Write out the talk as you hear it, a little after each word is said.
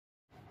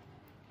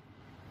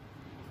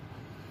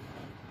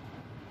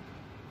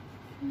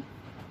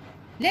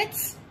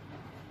Let's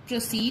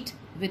proceed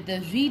with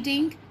the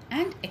reading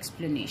and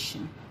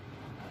explanation.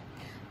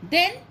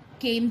 Then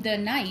came the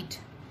night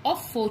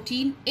of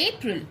 14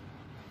 April.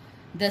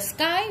 The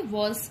sky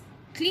was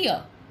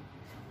clear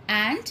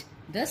and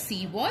the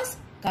sea was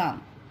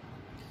calm.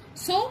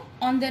 So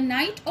on the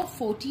night of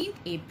 14th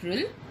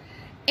April,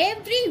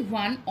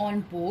 everyone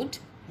on board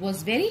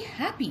was very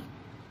happy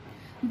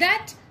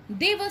that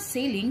they were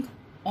sailing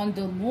on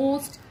the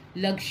most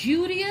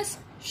luxurious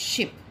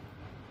ship.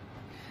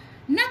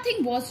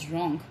 Nothing was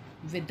wrong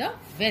with the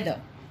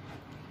weather.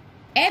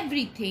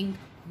 Everything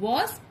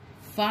was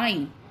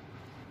fine.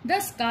 The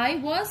sky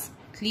was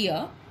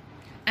clear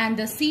and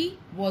the sea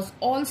was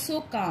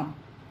also calm.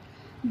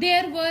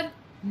 There were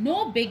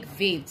no big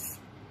waves,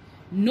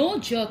 no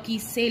jerky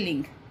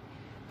sailing.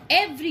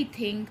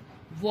 Everything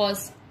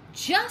was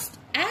just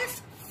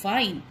as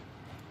fine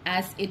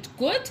as it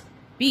could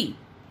be.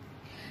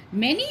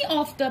 Many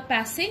of the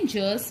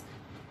passengers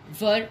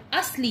were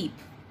asleep.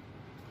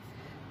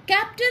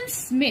 Captain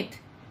Smith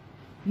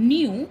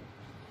knew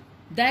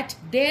that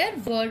there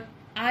were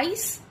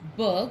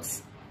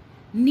icebergs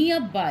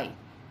nearby.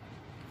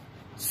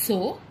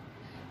 So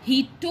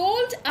he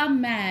told a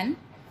man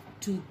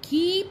to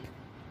keep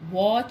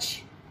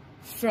watch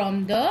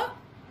from the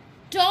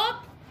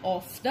top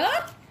of the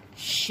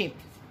ship.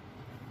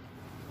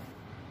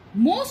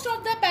 Most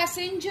of the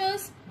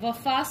passengers were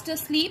fast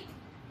asleep,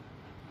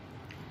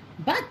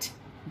 but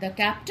the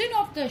captain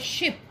of the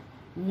ship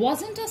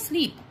wasn't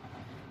asleep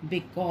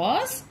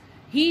because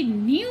he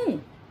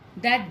knew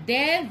that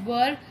there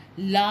were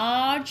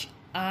large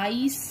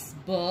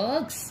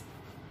icebergs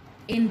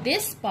in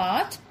this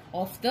part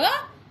of the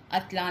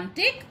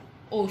Atlantic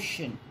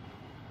Ocean.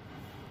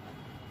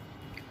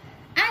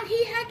 And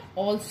he had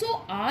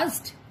also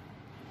asked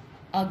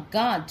a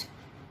guard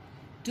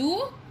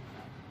to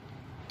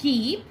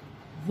keep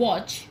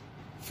watch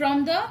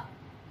from the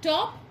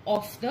top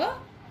of the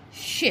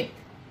ship.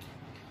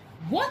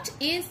 What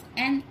is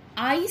an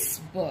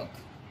iceberg?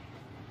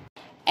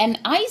 An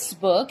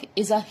iceberg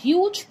is a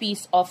huge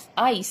piece of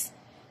ice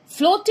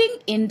floating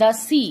in the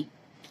sea.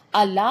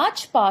 A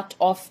large part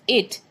of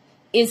it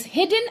is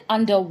hidden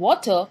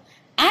underwater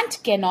and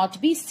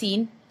cannot be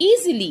seen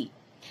easily.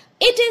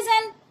 It is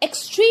an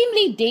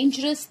extremely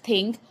dangerous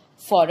thing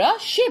for a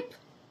ship.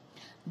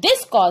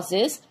 This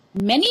causes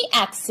many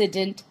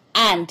accidents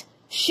and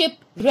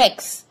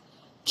shipwrecks.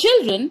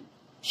 Children,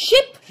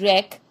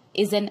 shipwreck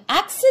is an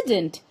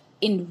accident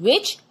in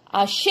which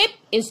a ship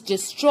is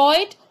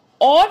destroyed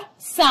or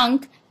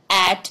sunk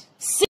at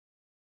sea.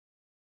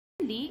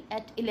 Suddenly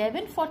at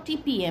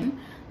 11:40 p.m.,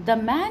 the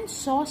man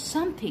saw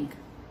something.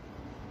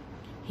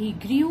 He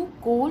grew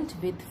cold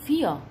with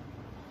fear.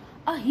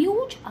 A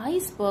huge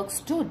iceberg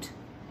stood.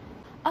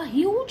 A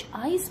huge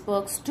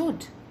iceberg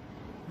stood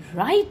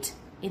right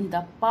in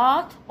the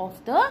path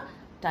of the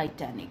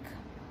Titanic.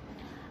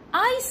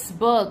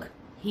 Iceberg,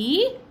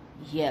 he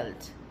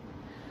yelled.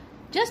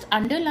 Just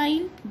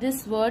underline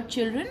this word,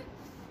 children.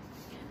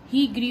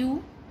 He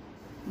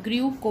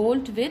grew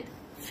cold with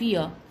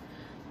fear.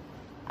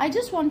 I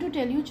just want to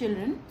tell you,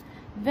 children,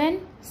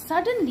 when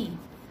suddenly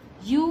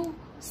you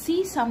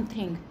see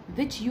something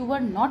which you were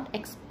not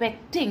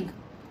expecting,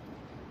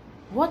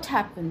 what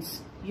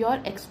happens? Your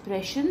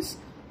expressions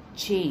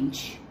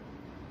change.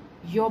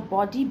 Your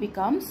body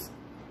becomes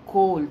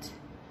cold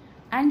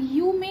and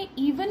you may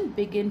even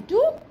begin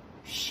to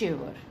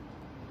shiver.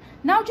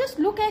 Now just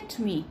look at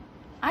me.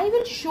 I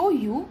will show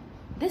you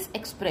this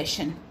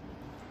expression.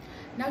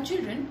 Now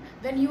children,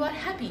 when you are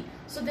happy,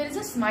 so there is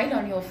a smile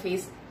on your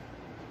face.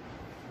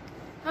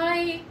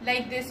 Hi,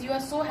 like this, you are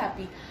so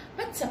happy.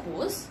 But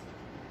suppose,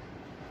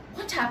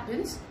 what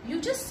happens? You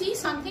just see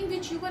something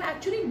which you were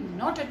actually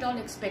not at all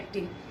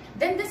expecting.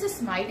 Then this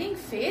smiling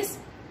face,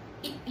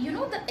 you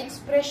know, the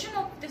expression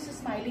of this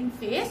smiling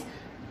face,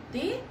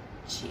 they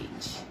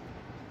change.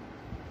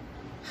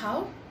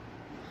 How?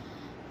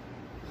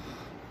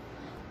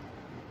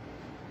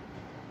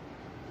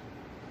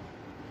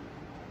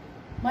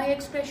 My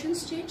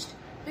expressions changed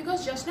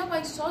because just now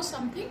I saw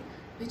something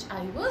which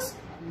I was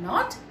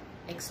not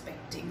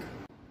expecting.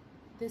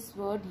 This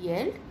word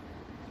yelled.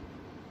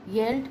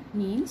 Yelled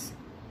means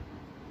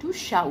to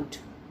shout.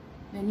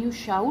 When you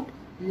shout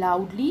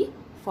loudly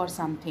for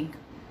something.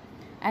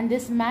 And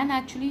this man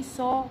actually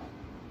saw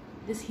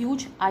this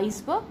huge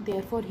iceberg,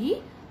 therefore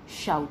he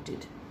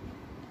shouted.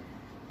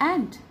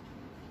 And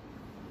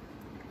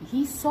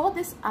he saw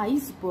this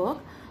iceberg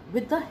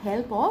with the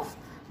help of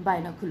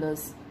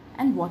binoculars.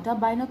 And what are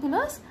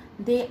binoculars?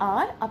 They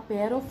are a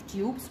pair of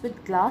tubes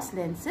with glass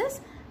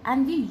lenses,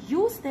 and we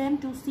use them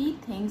to see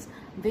things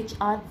which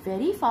are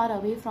very far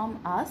away from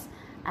us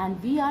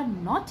and we are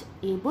not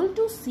able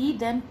to see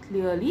them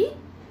clearly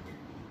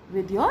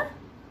with your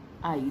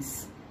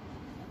eyes.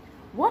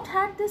 What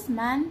had this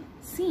man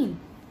seen?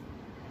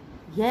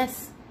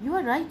 Yes, you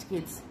are right,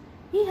 kids.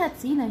 He had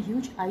seen a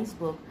huge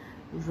iceberg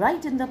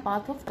right in the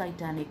path of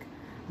Titanic.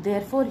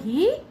 Therefore,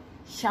 he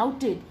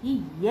shouted,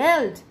 he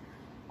yelled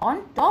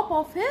on top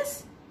of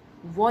his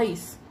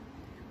voice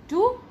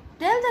to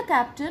tell the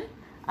captain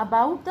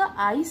about the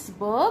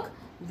iceberg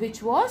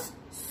which was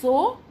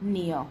so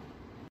near.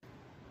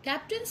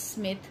 Captain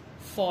Smith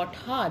fought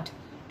hard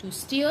to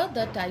steer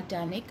the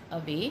Titanic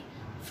away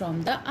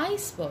from the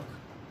iceberg.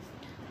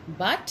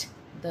 But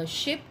the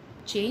ship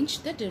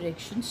changed the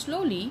direction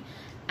slowly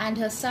and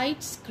her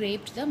side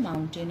scraped the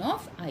mountain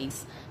of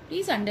ice.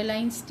 Please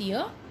underline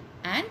steer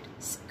and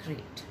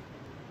scraped.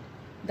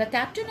 The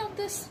captain of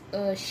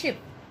the ship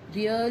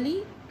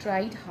really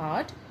tried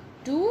hard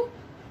to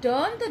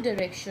turn the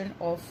direction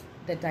of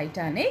the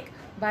Titanic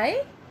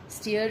by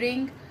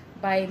steering,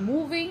 by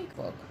moving.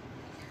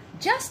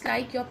 Just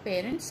like your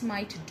parents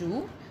might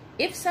do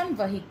if some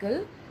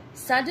vehicle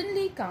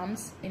suddenly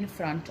comes in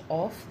front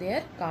of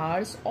their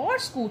cars or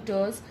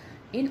scooters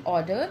in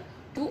order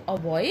to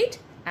avoid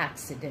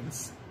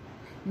accidents.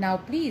 Now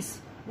please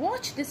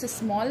watch this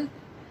small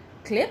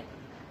clip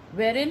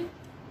wherein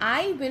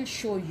I will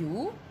show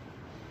you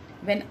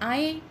when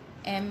I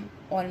am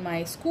on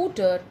my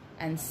scooter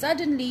and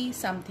suddenly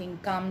something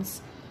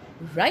comes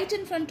right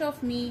in front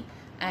of me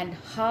and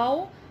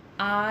how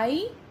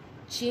I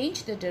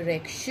change the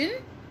direction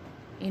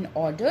in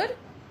order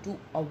to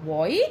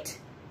avoid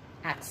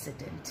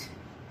accident.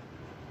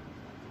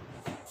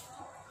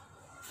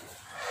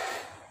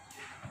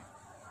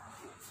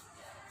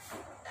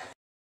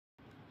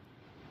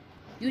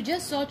 You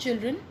just saw,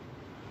 children,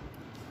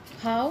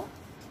 how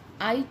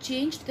I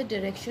changed the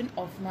direction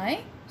of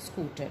my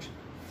scooter.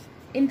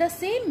 In the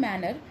same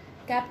manner,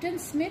 Captain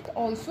Smith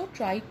also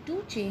tried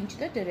to change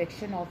the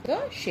direction of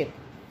the ship.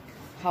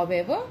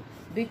 However,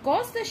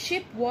 because the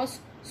ship was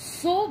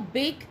so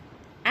big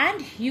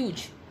and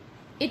huge,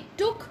 it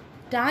took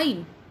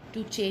time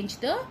to change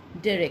the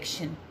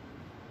direction.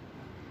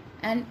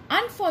 And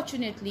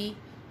unfortunately,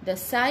 the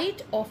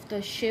side of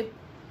the ship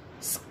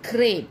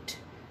scraped.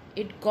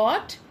 It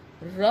got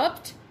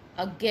rubbed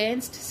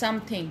against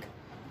something.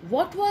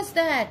 What was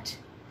that?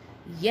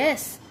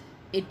 Yes,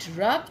 it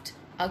rubbed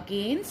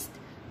against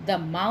the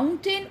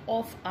mountain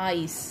of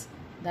ice.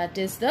 That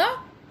is the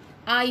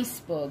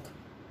iceberg.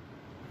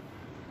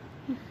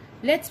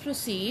 Let's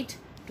proceed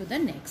to the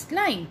next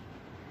line.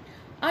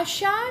 A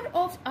shower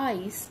of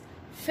ice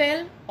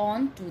fell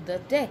onto the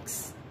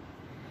decks,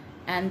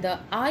 and the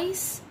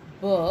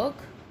iceberg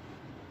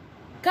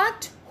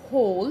cut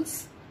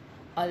holes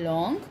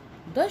along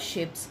the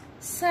ship's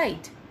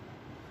side.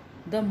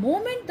 The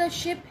moment the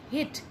ship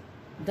hit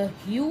the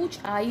huge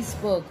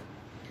iceberg,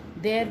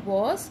 there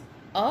was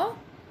a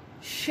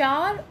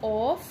shower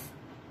of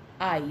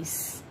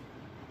ice,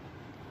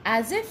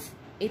 as if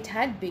it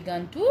had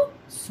begun to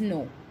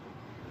snow,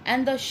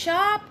 and the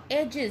sharp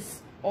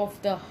edges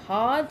of the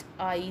hard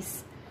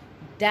ice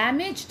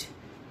damaged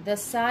the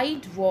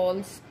side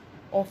walls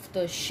of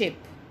the ship,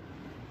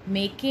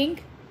 making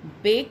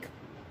big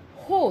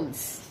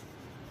holes.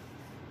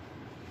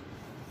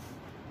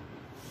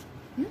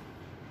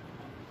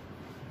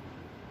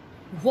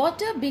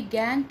 Water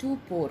began to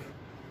pour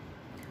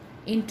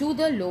into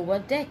the lower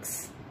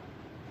decks.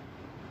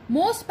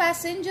 Most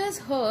passengers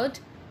heard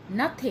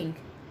nothing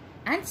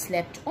and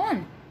slept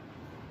on.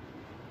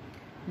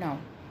 Now,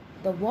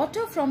 the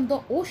water from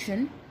the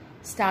ocean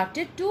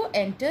started to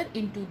enter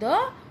into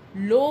the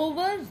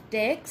lower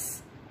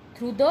decks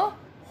through the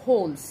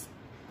holes,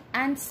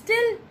 and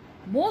still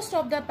most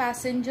of the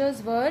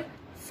passengers were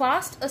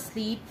fast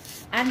asleep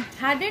and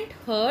hadn't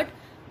heard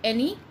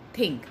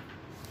anything.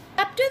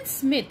 Captain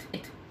Smith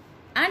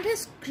and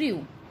his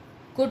crew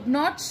could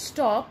not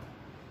stop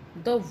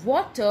the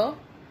water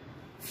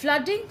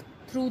flooding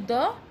through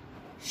the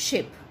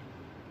ship.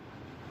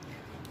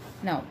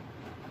 Now,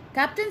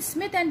 Captain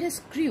Smith and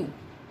his crew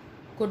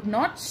could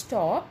not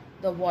stop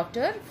the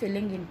water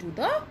filling into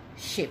the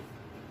ship.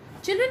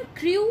 Children,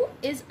 crew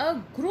is a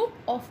group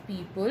of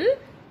people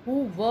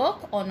who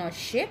work on a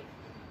ship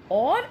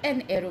or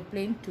an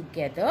aeroplane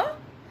together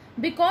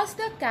because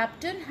the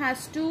captain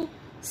has to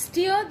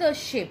steer the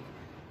ship.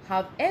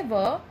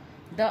 However,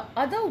 the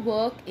other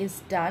work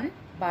is done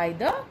by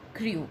the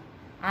crew.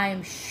 I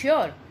am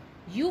sure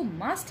you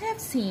must have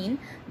seen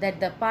that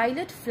the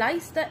pilot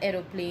flies the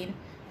aeroplane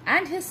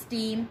and his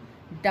team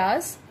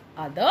does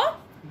other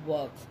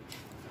work.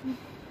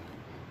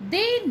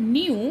 They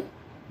knew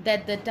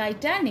that the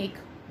Titanic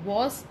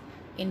was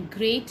in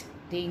great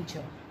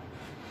danger.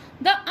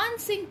 The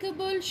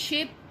unsinkable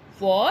ship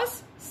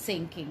was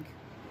sinking.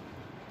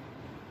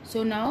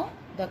 So now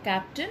the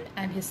captain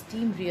and his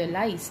team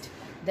realized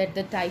that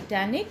the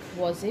Titanic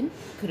was in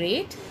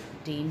great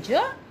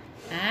danger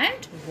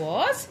and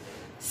was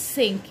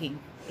sinking.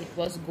 It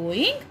was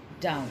going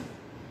down.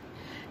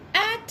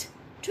 At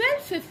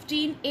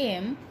 12:15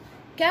 a.m.,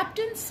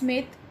 Captain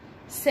Smith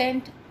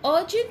sent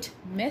urgent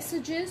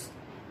messages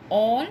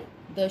on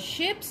the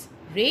ship's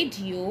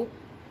radio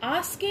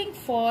asking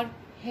for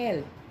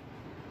help.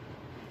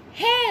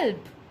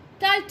 Help!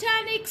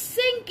 Titanic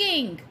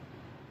sinking!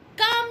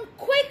 Come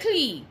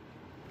quickly!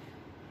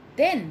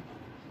 Then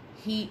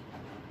he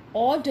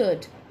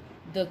ordered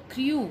the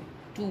crew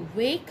to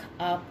wake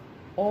up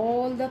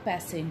all the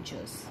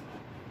passengers.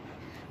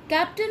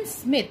 Captain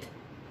Smith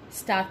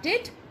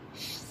started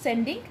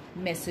sending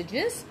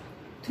messages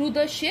through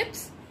the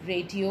ship's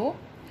radio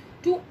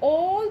to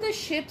all the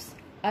ships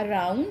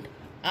around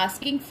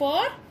asking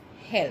for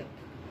help.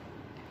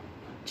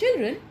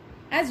 Children,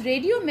 as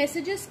radio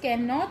messages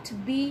cannot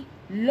be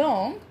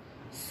long,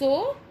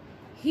 so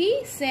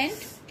he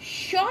sent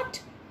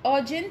short,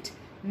 urgent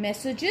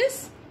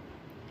messages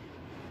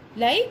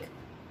like,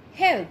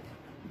 "Help,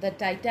 the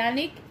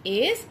Titanic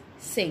is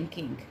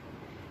sinking."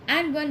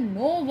 And when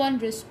no one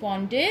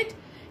responded,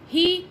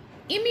 he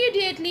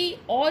immediately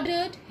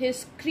ordered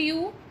his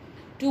crew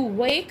to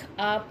wake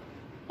up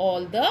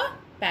all the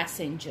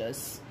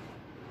passengers.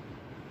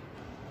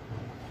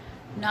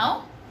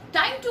 Now,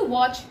 time to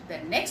watch the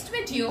next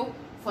video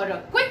for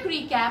a quick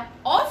recap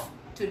of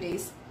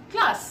today's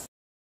class.